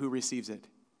determine who receives it.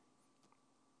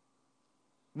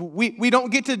 We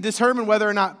don't get to determine whether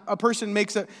or not a person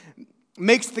makes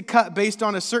the cut based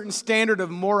on a certain standard of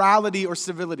morality or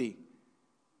civility.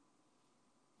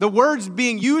 The words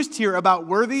being used here about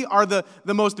worthy are the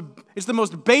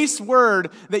most base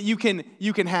word that you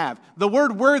can have. The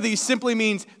word worthy simply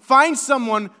means find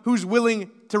someone who's willing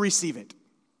to receive it.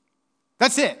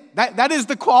 That's it. That is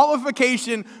the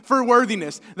qualification for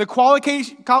worthiness. The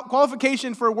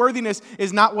qualification for worthiness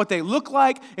is not what they look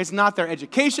like. It's not their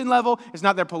education level. It's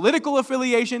not their political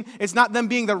affiliation. It's not them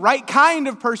being the right kind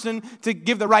of person to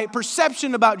give the right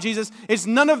perception about Jesus. It's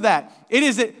none of that. It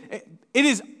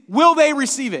is will they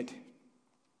receive it?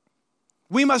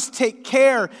 We must take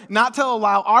care not to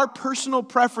allow our personal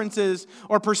preferences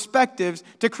or perspectives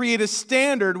to create a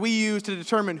standard we use to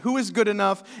determine who is good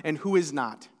enough and who is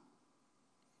not.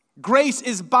 Grace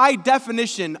is by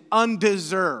definition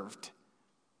undeserved.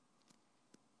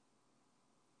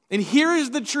 And here is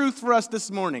the truth for us this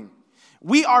morning.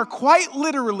 We are quite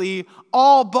literally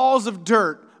all balls of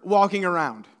dirt walking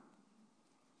around.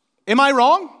 Am I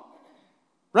wrong?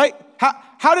 Right?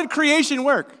 How did creation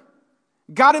work?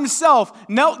 God himself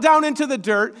knelt down into the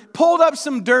dirt, pulled up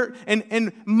some dirt,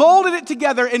 and molded it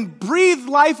together and breathed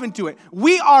life into it.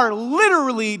 We are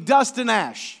literally dust and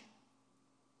ash.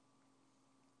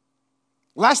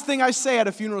 Last thing I say at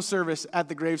a funeral service at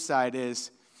the graveside is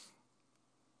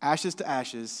ashes to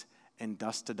ashes and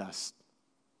dust to dust.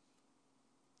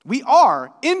 We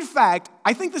are, in fact,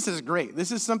 I think this is great.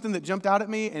 This is something that jumped out at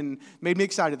me and made me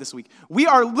excited this week. We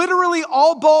are literally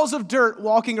all balls of dirt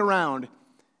walking around.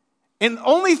 And the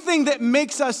only thing that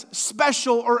makes us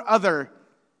special or other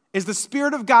is the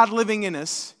Spirit of God living in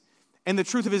us and the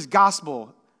truth of his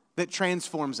gospel that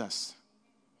transforms us.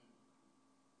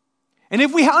 And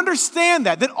if we understand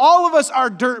that all of us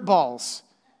are dirt balls,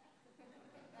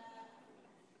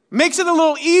 makes it a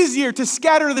little easier to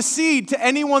scatter the seed to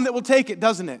anyone that will take it,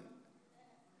 doesn't it?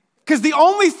 Because the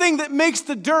only thing that makes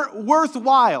the dirt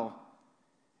worthwhile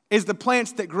is the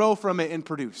plants that grow from it and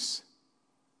produce.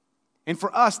 And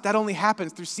for us, that only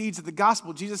happens through seeds of the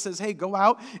gospel. Jesus says, hey, go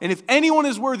out, and if anyone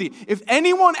is worthy, if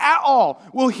anyone at all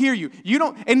will hear you,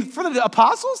 and for the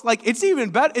apostles, like, it's even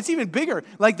better, it's even bigger.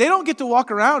 Like, they don't get to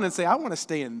walk around and say, I want to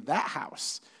stay in that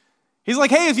house. He's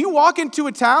like, hey, if you walk into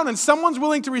a town and someone's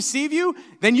willing to receive you,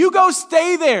 then you go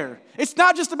stay there. It's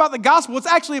not just about the gospel. It's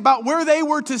actually about where they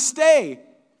were to stay.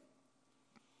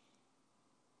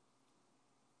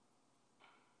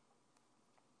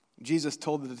 Jesus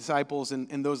told the disciples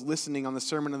and those listening on the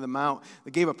Sermon on the Mount,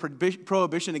 that gave a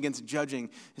prohibition against judging.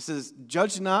 It says,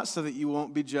 judge not so that you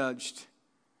won't be judged.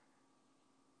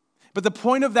 But the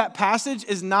point of that passage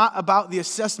is not about the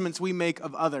assessments we make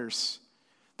of others.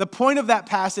 The point of that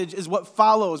passage is what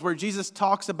follows, where Jesus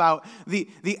talks about the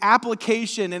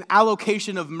application and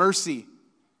allocation of mercy.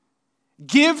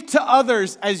 Give to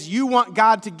others as you want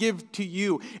God to give to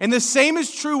you. And the same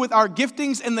is true with our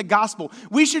giftings in the gospel.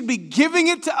 We should be giving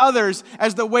it to others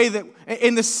as the way that,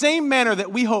 in the same manner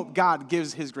that we hope God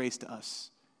gives his grace to us.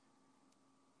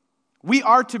 We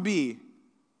are to be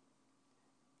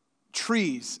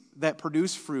trees that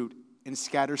produce fruit and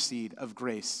scatter seed of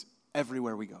grace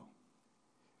everywhere we go,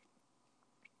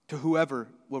 to whoever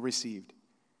will receive.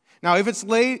 Now, if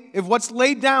what's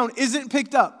laid down isn't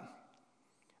picked up,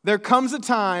 there comes a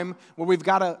time where we've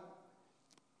got to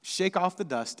shake off the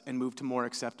dust and move to more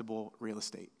acceptable real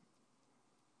estate.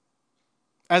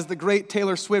 As the great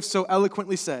Taylor Swift so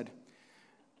eloquently said,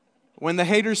 when the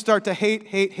haters start to hate,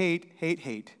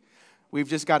 we've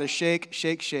just got to shake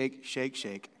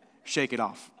it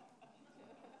off.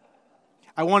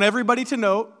 I want everybody to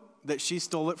note that she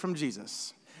stole it from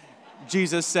Jesus.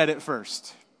 Jesus said it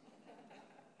first.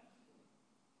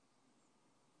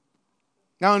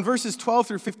 Now, in verses 12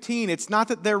 through 15, it's not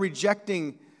that they're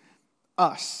rejecting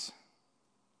us.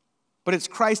 but it's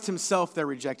Christ himself they're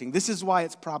rejecting. This is why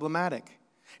it's problematic.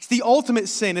 It's the ultimate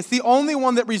sin. It's the only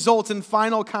one that results in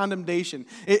final condemnation.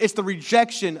 It's the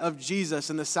rejection of Jesus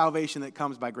and the salvation that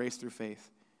comes by grace through faith.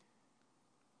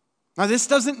 Now, this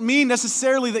doesn't mean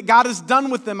necessarily that God is done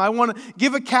with them. I want to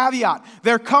give a caveat.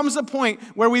 There comes a point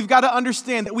where we've got to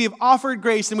understand that we have offered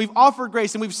grace, and we've offered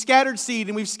grace, and we've scattered seed,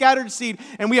 and we've scattered seed,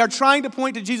 and we are trying to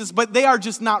point to Jesus, but they are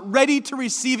just not ready to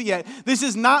receive it yet. This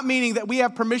is not meaning that we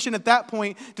have permission at that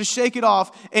point to shake it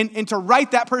off and to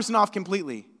write that person off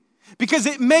completely. Because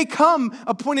it may come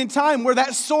a point in time where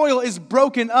that soil is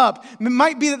broken up. It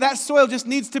might be that soil just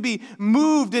needs to be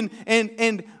moved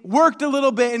and worked a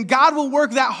little bit, and God will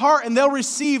work that heart and they'll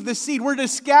receive the seed. We're to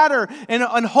scatter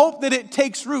and hope that it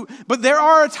takes root. But there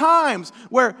are times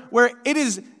where it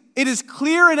is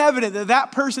clear and evident that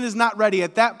that person is not ready.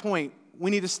 At that point,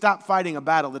 we need to stop fighting a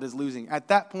battle that is losing. At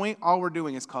that point, all we're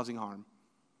doing is causing harm.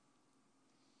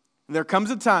 There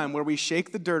comes a time where we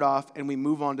shake the dirt off and we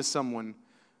move on to someone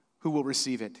who will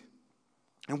receive it.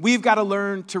 And we've got to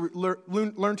learn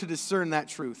to discern that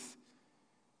truth.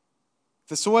 If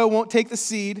the soil won't take the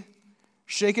seed,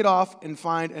 shake it off and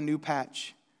find a new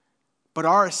patch. But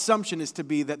our assumption is to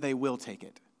be that they will take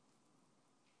it.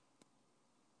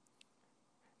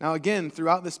 Now again,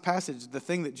 throughout this passage, the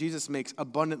thing that Jesus makes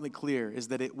abundantly clear is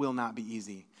that it will not be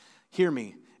easy. Hear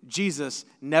me. Jesus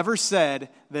never said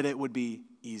that it would be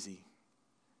easy.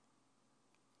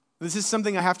 This is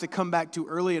something I have to come back to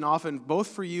early and often, both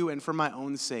for you and for my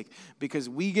own sake, because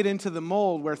we get into the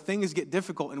mold where things get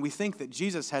difficult and we think that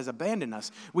Jesus has abandoned us.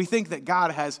 We think that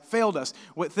God has failed us.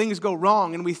 When things go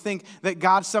wrong, and we think that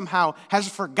God somehow has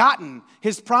forgotten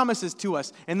his promises to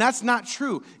us. And that's not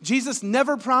true. Jesus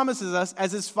never promises us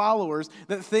as his followers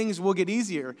that things will get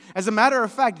easier. As a matter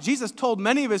of fact, Jesus told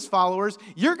many of his followers,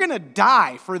 you're going to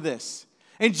die for this.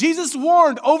 And Jesus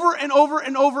warned over and over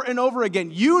and over and over again,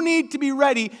 you need to be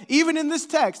ready. Even in this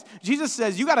text, Jesus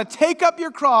says, you got to take up your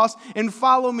cross and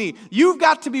follow me. You've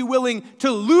got to be willing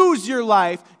to lose your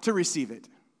life to receive it.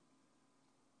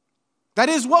 That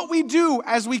is what we do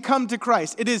as we come to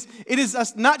Christ. It is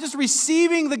us not just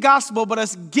receiving the gospel, but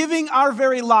us giving our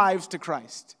very lives to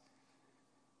Christ.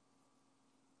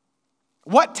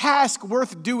 What task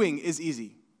worth doing is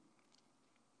easy?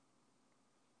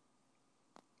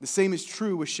 The same is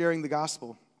true with sharing the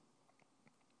gospel.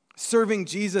 Serving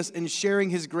Jesus and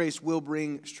sharing his grace will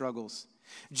bring struggles.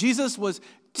 Jesus was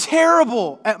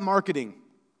terrible at marketing,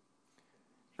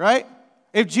 right?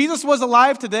 If Jesus was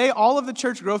alive today, all of the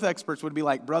church growth experts would be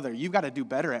like, brother, you've got to do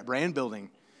better at brand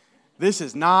building. This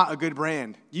is not a good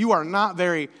brand. You are not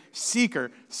very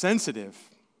seeker sensitive.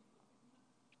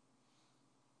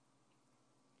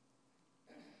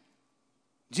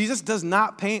 Jesus does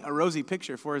not paint a rosy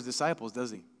picture for his disciples, does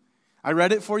he? I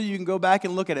read it for you. You can go back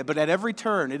and look at it. But at every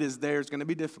turn, there's going to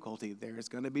be difficulty. There's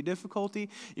going to be difficulty.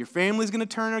 Your family's going to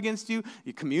turn against you.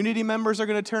 Your community members are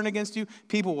going to turn against you.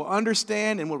 People will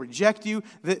understand and will reject you.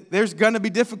 There's going to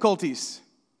be difficulties.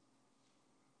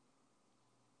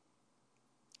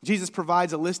 Jesus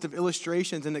provides a list of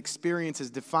illustrations and experiences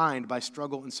defined by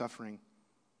struggle and suffering.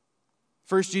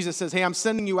 First, Jesus says, hey, I'm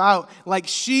sending you out like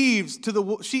sheep to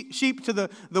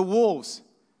the wolves.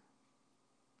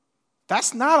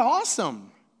 That's not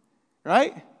awesome,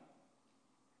 right?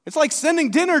 It's like sending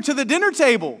dinner to the dinner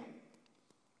table.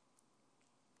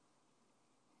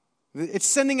 It's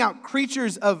sending out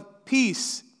creatures of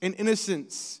peace and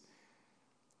innocence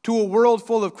to a world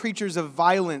full of creatures of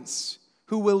violence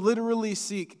who will literally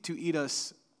seek to eat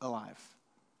us alive.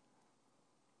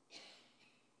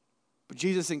 But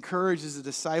Jesus encourages the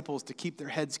disciples to keep their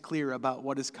heads clear about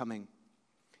what is coming,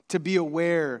 to be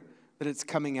aware that it's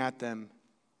coming at them,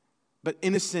 but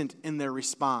innocent in their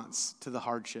response to the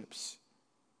hardships.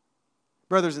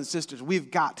 Brothers and sisters, we've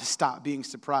got to stop being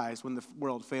surprised when the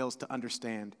world fails to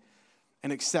understand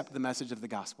and accept the message of the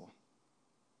gospel.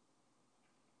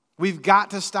 We've got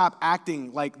to stop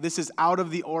acting like this is out of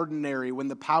the ordinary when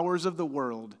the powers of the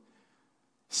world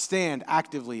stand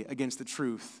actively against the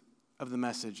truth of the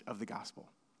message of the gospel.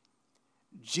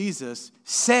 Jesus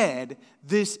said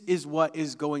this is what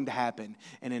is going to happen.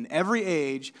 And in every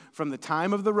age, from the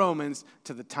time of the Romans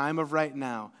to the time of right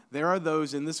now, there are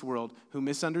those in this world who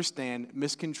misunderstand,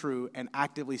 misconstrue, and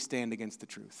actively stand against the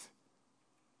truth.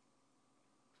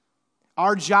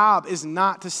 Our job is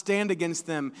not to stand against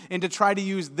them and to try to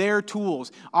use their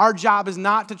tools. Our job is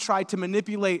not to try to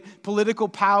manipulate political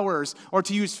powers or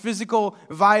to use physical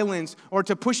violence or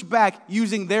to push back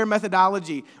using their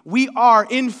methodology. We are,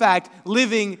 in fact,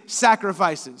 living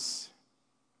sacrifices.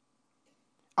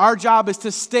 Our job is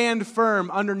to stand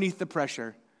firm underneath the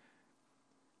pressure,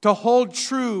 to hold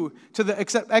true to the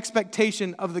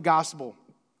expectation of the gospel.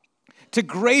 to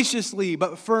graciously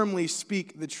but firmly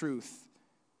speak the truth,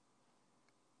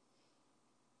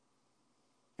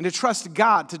 and to trust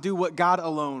God to do what God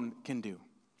alone can do.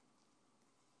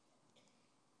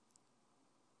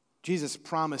 Jesus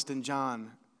promised in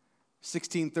John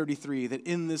 16:33 that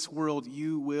in this world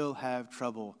you will have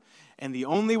trouble. And the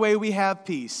only way we have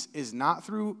peace is not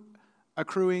through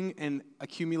accruing and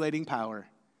accumulating power.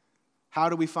 How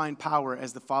do we find power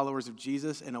as the followers of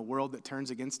Jesus in a world that turns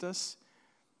against us?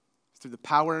 It's through the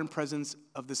power and presence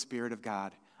of the Spirit of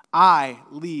God. I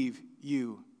leave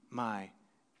you my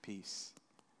peace.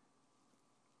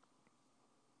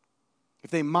 If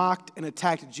they mocked and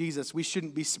attacked Jesus, we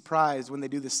shouldn't be surprised when they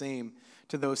do the same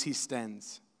to those he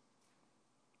sends.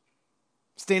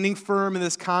 Standing firm in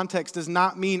this context does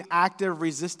not mean active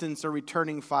resistance or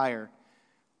returning fire.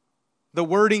 The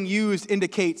wording used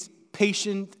indicates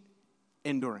patient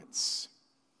endurance.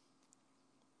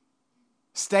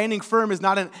 Standing firm is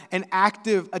not an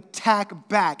active attack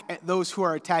back at those who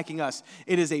are attacking us.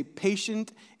 It is a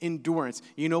patient endurance.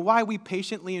 You know why we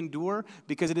patiently endure?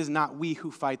 Because it is not we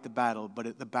who fight the battle,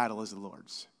 but the battle is the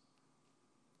Lord's.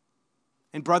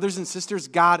 And brothers and sisters,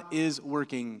 God is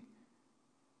working.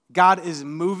 God is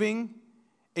moving,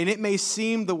 and it may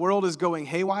seem the world is going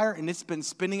haywire, and it's been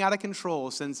spinning out of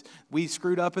control since we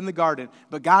screwed up in the garden.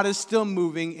 But God is still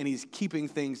moving, and he's keeping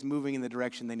things moving in the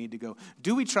direction they need to go.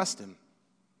 Do we trust him?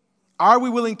 Are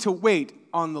we willing to wait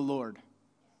on the Lord?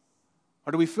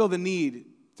 Or do we feel the need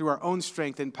through our own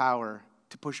strength and power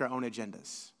to push our own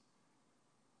agendas?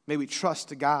 May we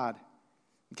trust God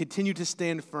and continue to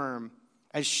stand firm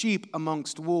as sheep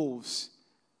amongst wolves,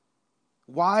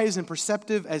 wise and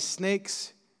perceptive as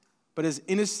snakes, but as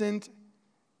innocent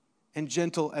and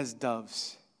gentle as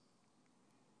doves.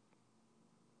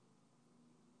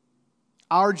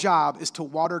 Our job is to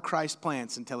water Christ's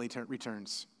plants until he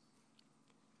returns.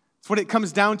 It's what it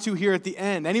comes down to here at the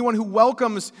end. Anyone who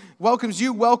welcomes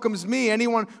you welcomes me.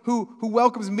 Anyone who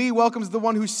welcomes me welcomes the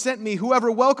one who sent me.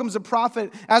 Whoever welcomes a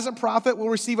prophet as a prophet will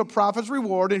receive a prophet's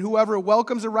reward, and whoever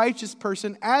welcomes a righteous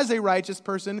person as a righteous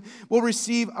person will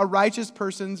receive a righteous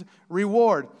person's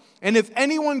reward. And if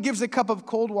anyone gives a cup of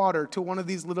cold water to one of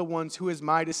these little ones who is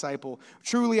my disciple,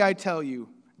 truly I tell you,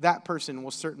 that person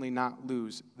will certainly not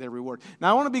lose their reward.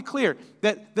 Now I want to be clear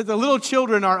that the little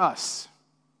children are us,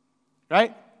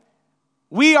 right?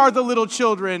 We are the little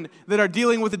children that are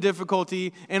dealing with a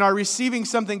difficulty and are receiving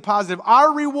something positive.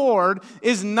 Our reward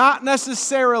is not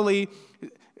necessarily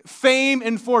fame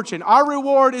and fortune. Our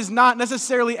reward is not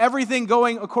necessarily everything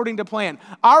going according to plan.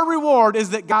 Our reward is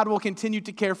that God will continue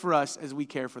to care for us as we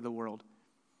care for the world.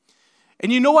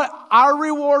 And you know what our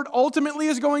reward ultimately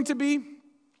is going to be?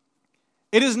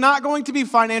 It is not going to be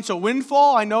financial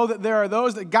windfall. I know that there are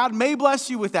those that God may bless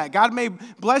you with that. God may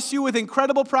bless you with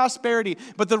incredible prosperity.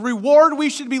 But the reward we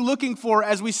should be looking for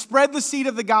as we spread the seed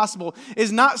of the gospel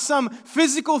is not some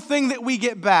physical thing that we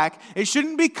get back. It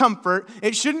shouldn't be comfort.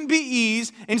 It shouldn't be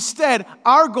ease. Instead,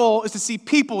 our goal is to see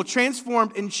people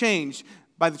transformed and changed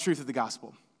by the truth of the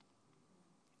gospel.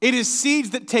 It is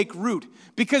seeds that take root,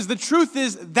 because the truth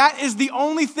is that is the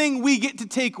only thing we get to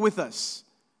take with us.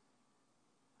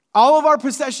 All of our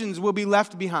possessions will be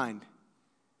left behind.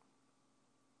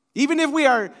 Even if we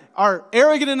are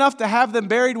arrogant enough to have them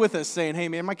buried with us, saying, hey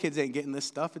man, my kids ain't getting this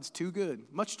stuff. It's too good.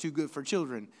 Much too good for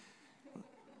children.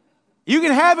 You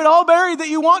can have it all buried that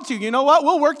you want to. You know what?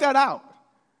 We'll work that out.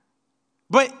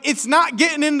 But it's not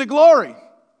getting into glory.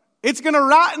 It's going to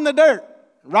rot in the dirt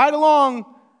right along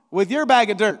with your bag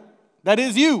of dirt. That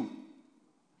is you.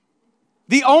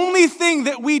 The only thing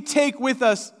that we take with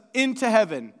us into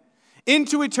heaven,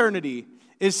 into eternity,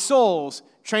 is souls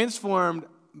transformed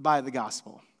by the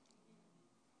gospel.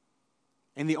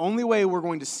 And the only way we're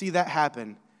going to see that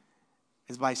happen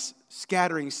is by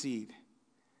scattering seed,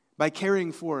 by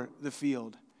caring for the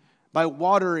field, by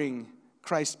watering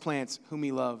Christ's plants whom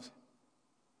he loves.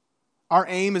 Our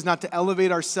aim is not to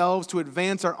elevate ourselves, to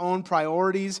advance our own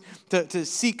priorities, to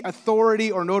seek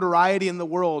authority or notoriety in the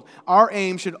world. Our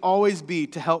aim should always be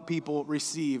to help people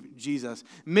receive Jesus.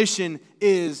 Mission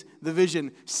is the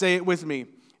vision. Say it with me.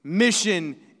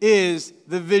 Mission is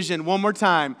the vision. One more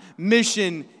time.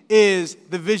 Mission is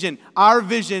the vision. Our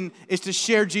vision is to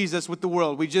share Jesus with the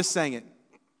world. We just sang it.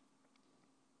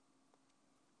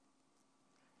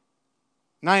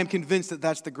 And I am convinced that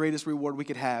that's the greatest reward we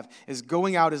could have, is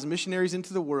going out as missionaries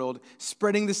into the world,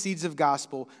 spreading the seeds of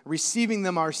gospel, receiving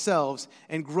them ourselves,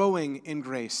 and growing in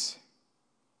grace.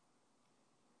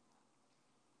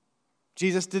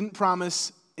 Jesus didn't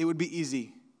promise it would be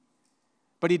easy,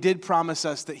 but he did promise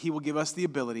us that he will give us the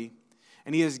ability,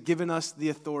 and he has given us the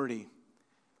authority.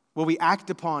 Will we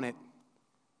act upon it?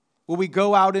 Will we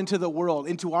go out into the world,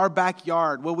 into our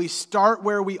backyard? Will we start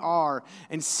where we are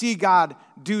and see God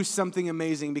do something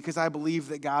amazing? Because I believe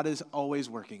that God is always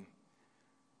working.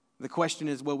 The question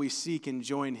is, will we seek and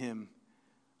join him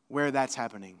where that's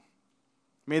happening?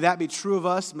 May that be true of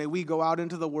us. May we go out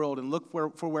into the world and look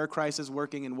for where Christ is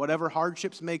working, and whatever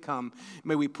hardships may come,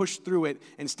 may we push through it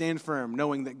and stand firm,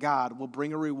 knowing that God will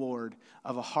bring a reward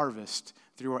of a harvest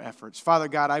through our efforts. Father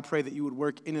God, I pray that you would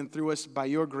work in and through us by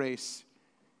your grace.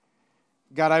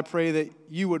 God, I pray that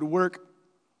you would work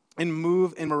and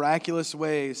move in miraculous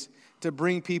ways to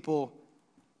bring people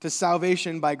to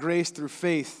salvation by grace through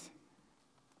faith.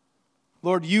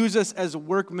 Lord, use us as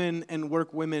workmen and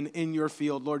workwomen in your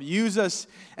field. Lord, use us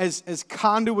as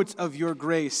conduits of your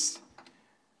grace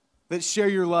that share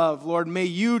your love. Lord, may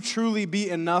you truly be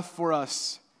enough for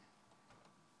us.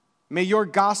 May your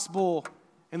gospel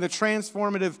and the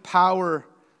transformative power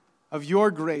of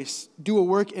your grace do a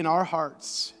work in our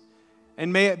hearts.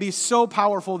 And may it be so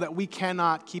powerful that we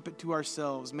cannot keep it to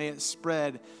ourselves. May it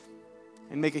spread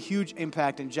and make a huge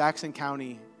impact in Jackson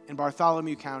County, in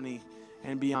Bartholomew County,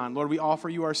 and beyond. Lord, we offer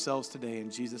you ourselves today in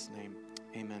Jesus' name.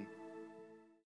 Amen.